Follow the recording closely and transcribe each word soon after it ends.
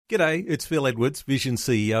G'day, it's Phil Edwards, Vision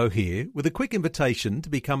CEO here, with a quick invitation to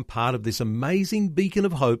become part of this amazing beacon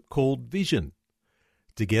of hope called Vision.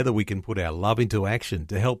 Together we can put our love into action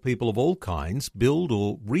to help people of all kinds build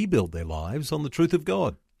or rebuild their lives on the truth of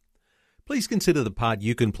God. Please consider the part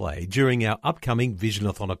you can play during our upcoming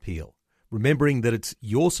Visionathon appeal, remembering that it's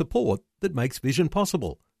your support that makes Vision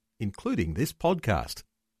possible, including this podcast.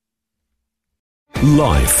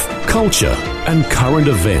 Life, culture, and current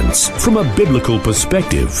events from a biblical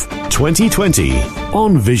perspective. 2020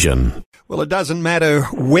 on Vision. Well, it doesn't matter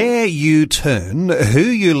where you turn, who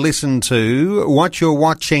you listen to, what you're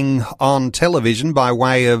watching on television by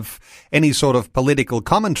way of any sort of political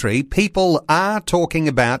commentary, people are talking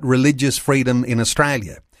about religious freedom in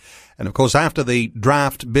Australia. And of course, after the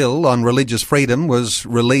draft bill on religious freedom was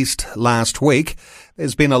released last week,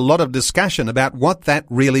 there's been a lot of discussion about what that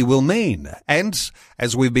really will mean. And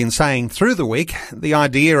as we've been saying through the week, the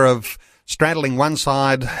idea of straddling one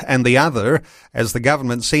side and the other, as the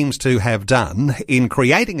government seems to have done, in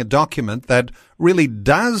creating a document that really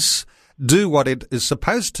does do what it is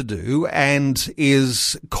supposed to do and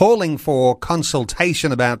is calling for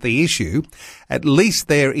consultation about the issue, at least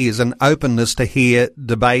there is an openness to hear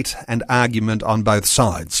debate and argument on both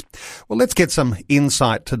sides. Well, let's get some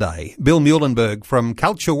insight today. Bill Muehlenberg from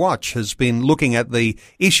Culture Watch has been looking at the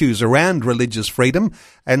issues around religious freedom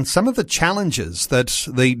and some of the challenges that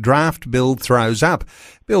the draft bill throws up.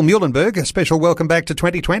 Bill Muehlenberg, a special welcome back to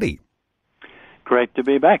 2020. Great to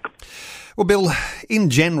be back. Well, Bill, in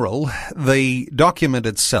general, the document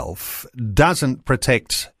itself doesn't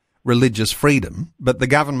protect religious freedom, but the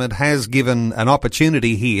government has given an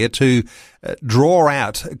opportunity here to draw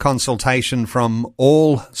out consultation from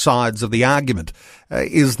all sides of the argument.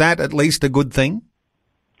 Is that at least a good thing?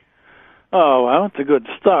 Oh, well, it's a good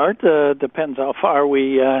start. Depends how far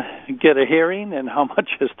we get a hearing and how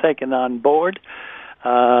much is taken on board.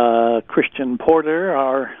 Christian Porter,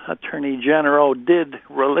 our Attorney General, did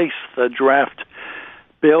release the draft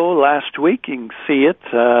bill last week. You can see it.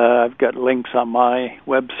 I've got links on my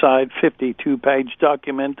website, 52-page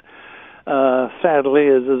document. Sadly,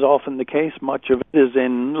 as is often the case, much of it is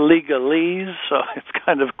in legalese, so it's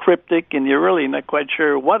kind of cryptic, and you're really not quite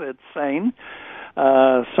sure what it's saying.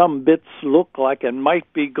 Some bits look like it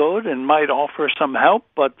might be good and might offer some help,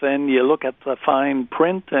 but then you look at the fine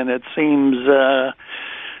print and it seems,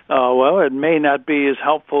 well, it may not be as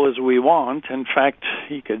helpful as we want. In fact,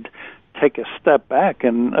 you could take a step back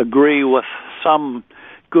and agree with some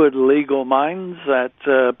good legal minds that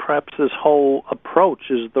perhaps this whole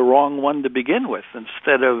approach is the wrong one to begin with.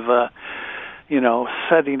 Instead of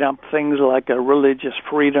setting up things like a religious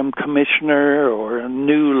freedom commissioner or a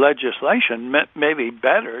new legislation, maybe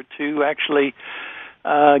better to actually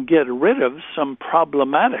get rid of some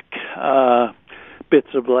problematic bits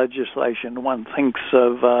of legislation. One thinks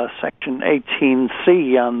of Section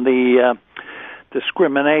 18C on the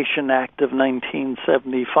Discrimination Act of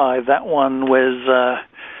 1975. That one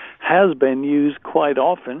has been used quite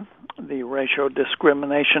often, the Racial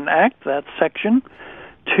Discrimination Act, that section,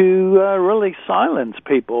 to really silence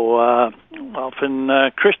people, often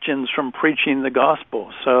Christians, from preaching the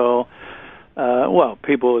gospel. So,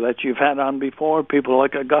 people that you've had on before, people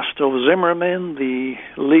like Augusto Zimmerman, the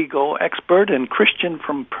legal expert and Christian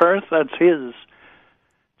from Perth, that's his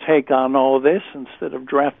take on all this. Instead of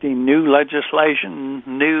drafting new legislation,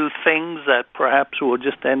 new things that perhaps will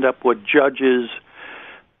just end up with judges,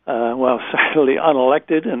 sadly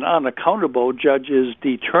unelected and unaccountable judges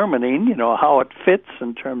determining, how it fits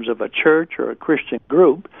in terms of a church or a Christian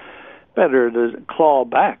group, better to claw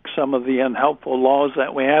back some of the unhelpful laws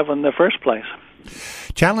that we have in the first place.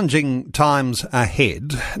 Challenging times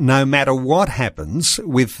ahead, no matter what happens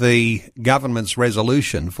with the government's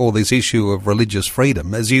resolution for this issue of religious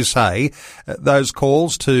freedom. As you say, those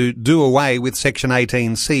calls to do away with Section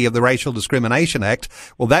 18C of the Racial Discrimination Act,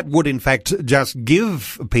 well, that would in fact just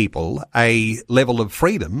give people a level of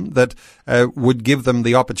freedom that would give them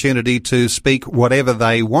the opportunity to speak whatever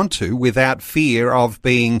they want to without fear of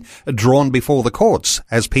being drawn before the courts,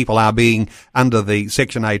 as people are being under the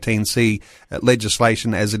Section 18C legislation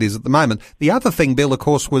as it is at the moment. The other thing, Bill, of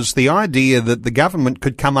course, was the idea that the government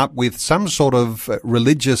could come up with some sort of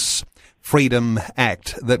religious freedom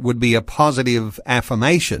act that would be a positive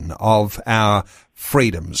affirmation of our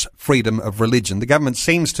freedoms, freedom of religion. The government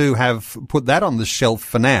seems to have put that on the shelf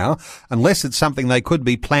for now, unless it's something they could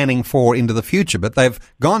be planning for into the future. But they've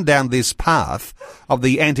gone down this path of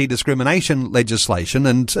the anti-discrimination legislation,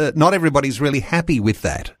 and not everybody's really happy with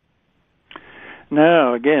that.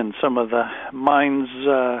 No, again, some of the minds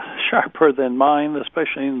sharper than mine,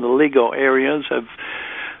 especially in the legal areas, have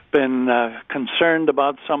been concerned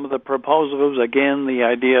about some of the proposals. Again, the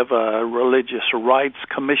idea of a religious rights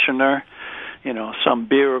commissioner, some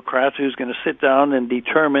bureaucrat who's going to sit down and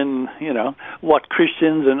determine, what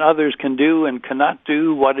Christians and others can do and cannot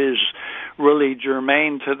do, what is really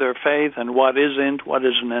germane to their faith and what isn't, what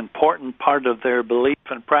is an important part of their belief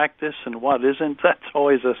and practice and what isn't. That's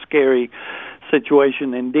always a scary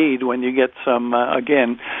situation indeed when you get some,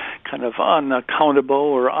 again, kind of unaccountable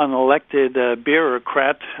or unelected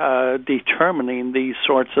bureaucrat determining these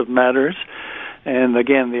sorts of matters. And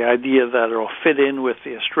again, the idea that it'll fit in with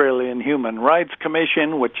the Australian Human Rights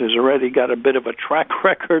Commission, which has already got a bit of a track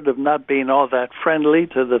record of not being all that friendly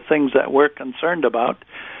to the things that we're concerned about.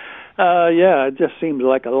 It just seems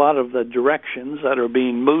like a lot of the directions that are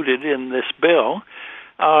being mooted in this bill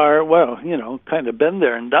are, kind of been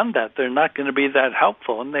there and done that. They're not going to be that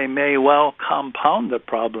helpful, and they may well compound the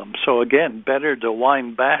problem. So again, better to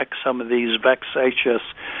wind back some of these vexatious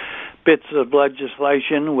bits of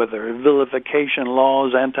legislation with their vilification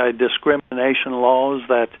laws, anti-discrimination laws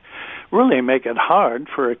that really make it hard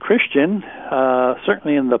for a Christian,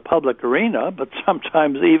 certainly in the public arena, but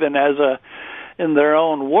sometimes even in their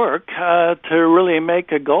own work, to really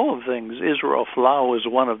make a go of things. Israel Folau is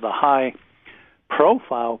one of the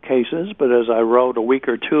high-profile cases, but as I wrote a week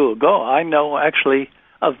or two ago, I know actually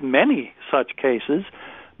of many such cases.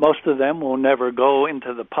 Most of them will never go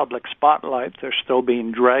into the public spotlight. They're still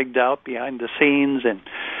being dragged out behind the scenes and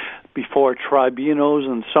before tribunals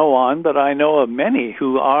and so on. But I know of many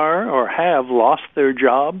who are or have lost their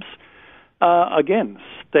jobs, again,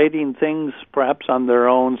 stating things perhaps on their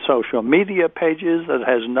own social media pages that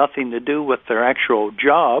has nothing to do with their actual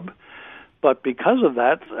job. But because of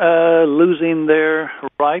that, losing their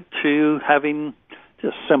right to having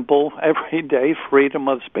just simple, everyday freedom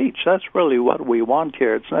of speech. That's really what we want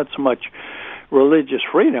here. It's not so much religious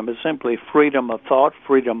freedom. It's simply freedom of thought,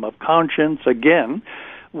 freedom of conscience, again,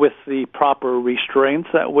 with the proper restraints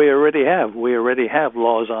that we already have. We already have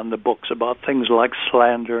laws on the books about things like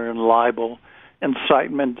slander and libel,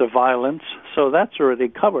 incitement to violence. So that's already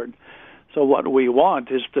covered. So what we want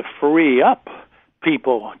is to free up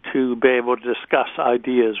people to be able to discuss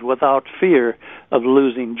ideas without fear of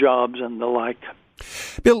losing jobs and the like.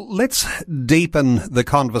 Bill, let's deepen the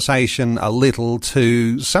conversation a little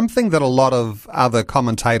to something that a lot of other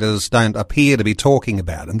commentators don't appear to be talking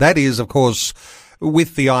about, and that is, of course,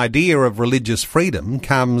 with the idea of religious freedom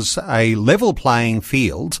comes a level playing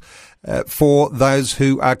field for those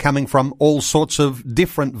who are coming from all sorts of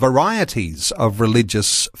different varieties of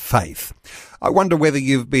religious faith. I wonder whether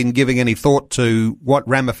you've been giving any thought to what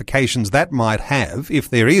ramifications that might have if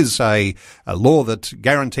there is a law that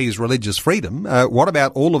guarantees religious freedom. What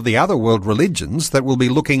about all of the other world religions that will be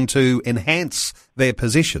looking to enhance their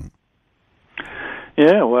position?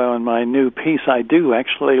 Yeah, well, in my new piece, I do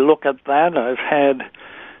actually look at that. I've had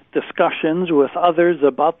discussions with others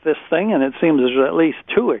about this thing, and it seems there's at least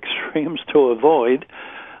two extremes to avoid.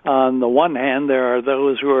 On the one hand, there are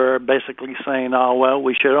those who are basically saying,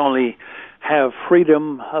 we should only have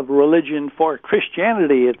freedom of religion for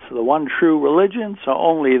Christianity. It's the one true religion, so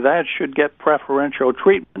only that should get preferential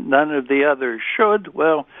treatment. None of the others should.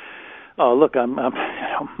 Well, look, I'm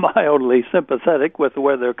mildly sympathetic with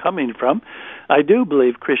where they're coming from. I do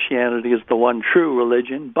believe Christianity is the one true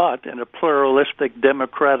religion, but in a pluralistic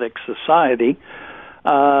democratic society,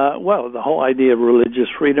 the whole idea of religious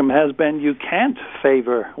freedom has been you can't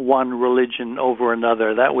favor one religion over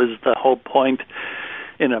another. That was the whole point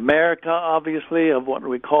in America, obviously, of what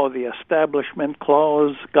we call the Establishment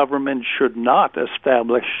Clause. Government should not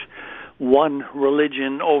establish one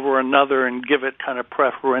religion over another and give it kind of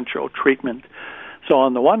preferential treatment. So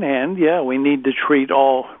on the one hand, we need to treat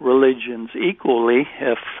all religions equally.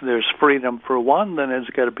 If there's freedom for one, then there's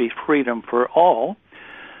got to be freedom for all.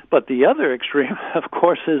 But the other extreme, of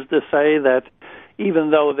course, is to say that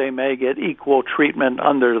even though they may get equal treatment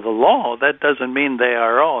under the law, that doesn't mean they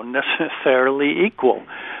are all necessarily equal.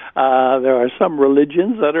 There are some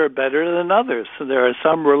religions that are better than others. So there are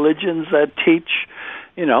some religions that teach,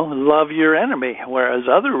 love your enemy, whereas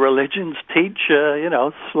other religions teach,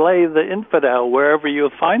 slay the infidel wherever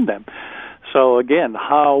you find them. So again,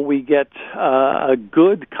 how we get a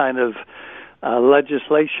good kind of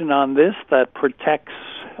legislation on this that protects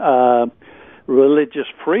religious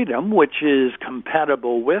freedom, which is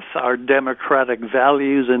compatible with our democratic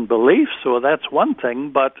values and beliefs, so that's one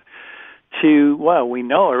thing. But we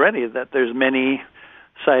know already that there's many,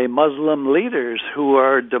 say, Muslim leaders who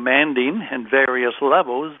are demanding in various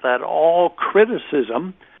levels that all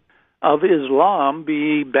criticism of Islam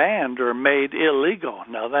be banned or made illegal.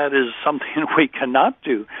 Now, that is something we cannot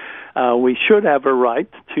do. We should have a right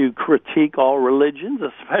to critique all religions,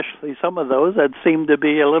 especially some of those that seem to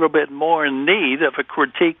be a little bit more in need of a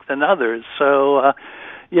critique than others. So,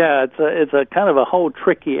 it's a kind of a whole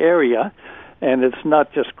tricky area, and it's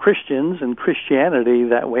not just Christians and Christianity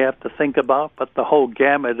that we have to think about, but the whole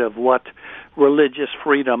gamut of what religious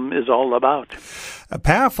freedom is all about. A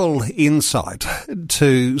powerful insight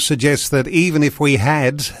to suggest that even if we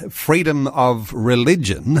had freedom of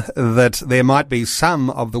religion, that there might be some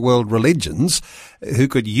of the world religions who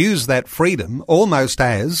could use that freedom almost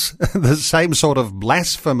as the same sort of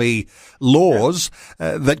blasphemy laws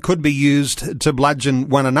that could be used to bludgeon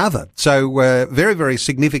one another. So very, very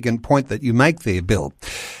significant point that you make there, Bill.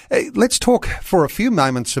 Let's talk for a few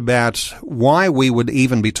moments about why we would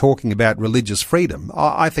even be talking about religious freedom.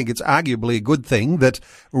 I think it's arguably a good thing that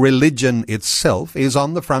religion itself is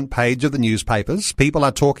on the front page of the newspapers. People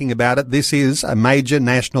are talking about it. This is a major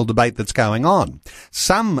national debate that's going on.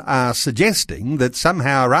 Some are suggesting that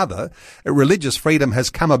somehow or other religious freedom has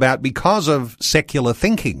come about because of secular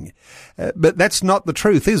thinking. But that's not the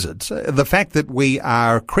truth, is it? The fact that we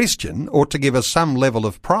are Christian ought to give us some level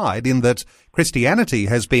of pride in that Christianity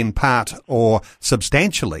has been part or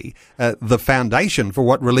substantially the foundation for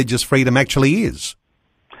what religious freedom actually is.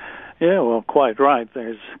 Yeah, well, quite right.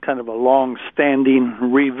 There's kind of a long-standing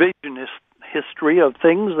revisionist history of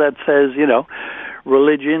things that says,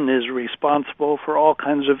 religion is responsible for all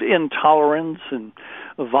kinds of intolerance and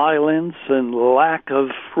violence and lack of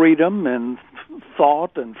freedom and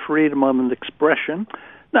thought and freedom of expression.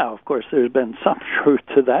 Now, of course, there's been some truth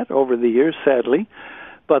to that over the years, sadly.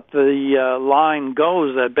 But the line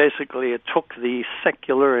goes that basically it took the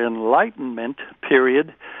secular Enlightenment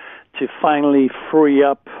period to finally free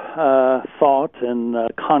up thought and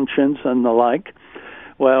conscience and the like.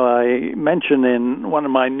 Well, I mentioned in one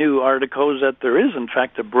of my new articles that there is, in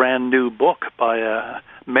fact, a brand new book by an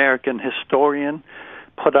American historian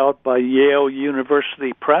put out by Yale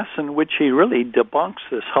University Press in which he really debunks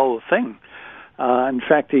this whole thing. In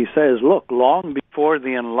fact, he says, look, long before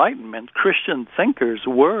the Enlightenment, Christian thinkers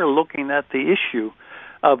were looking at the issue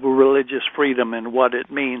of religious freedom and what it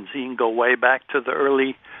means. You can go way back to the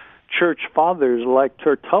early church fathers like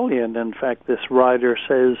Tertullian. In fact, this writer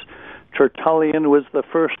says Tertullian was the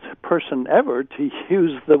first person ever to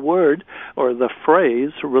use the word or the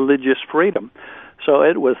phrase religious freedom. So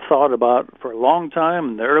it was thought about for a long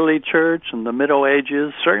time in the early church and the Middle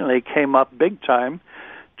Ages, certainly came up big time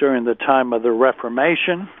during the time of the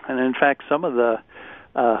Reformation. And in fact, some of the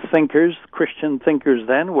thinkers, Christian thinkers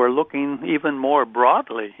then, were looking even more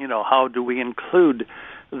broadly, how do we include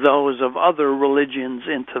those of other religions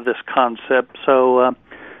into this concept? So,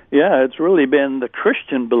 it's really been the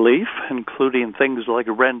Christian belief, including things like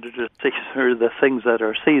render to Caesar the things that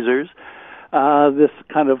are Caesar's, this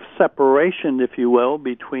kind of separation, if you will,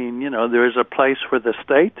 between, there is a place for the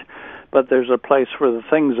state, but there's a place for the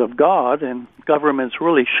things of God, and governments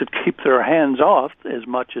really should keep their hands off as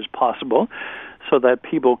much as possible so that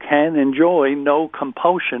people can enjoy no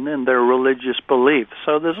compulsion in their religious beliefs.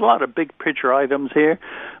 So there's a lot of big picture items here.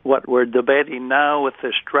 What we're debating now with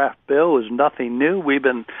this draft bill is nothing new. We've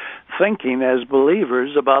been thinking as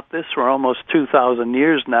believers about this for almost 2,000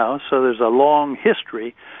 years now, so there's a long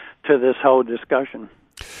history to this whole discussion.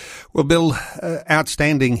 Well, Bill,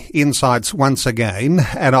 outstanding insights once again,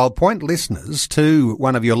 and I'll point listeners to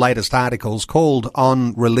one of your latest articles called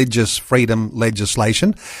On Religious Freedom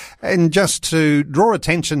Legislation, and just to draw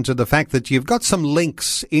attention to the fact that you've got some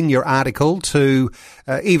links in your article to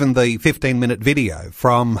even the 15-minute video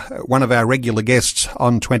from one of our regular guests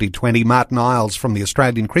on 2020, Martin Iles from the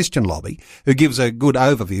Australian Christian Lobby, who gives a good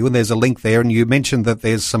overview, and there's a link there, and you mentioned that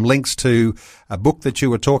there's some links to a book that you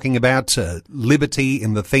were talking about, Liberty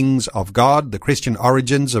in the Things of God, The Christian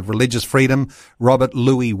Origins of Religious Freedom, Robert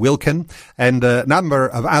Louis Wilken, and a number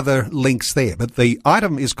of other links there. But the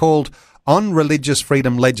item is called On Religious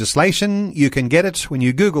Freedom Legislation. You can get it when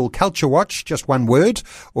you Google Culture Watch, just one word,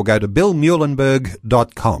 or go to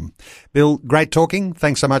billmuhlenberg.com. Bill, great talking.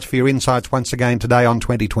 Thanks so much for your insights once again today on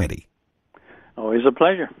 2020. Always a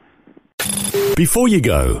pleasure. Before you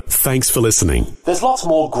go, thanks for listening. There's lots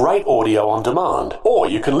more great audio on demand, or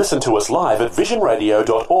you can listen to us live at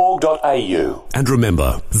visionradio.org.au. And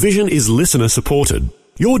remember, Vision is listener supported.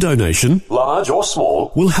 Your donation, large or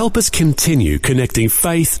small, will help us continue connecting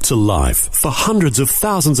faith to life for hundreds of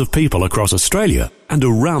thousands of people across Australia and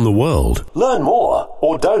around the world. Learn more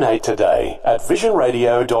or donate today at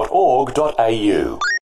visionradio.org.au.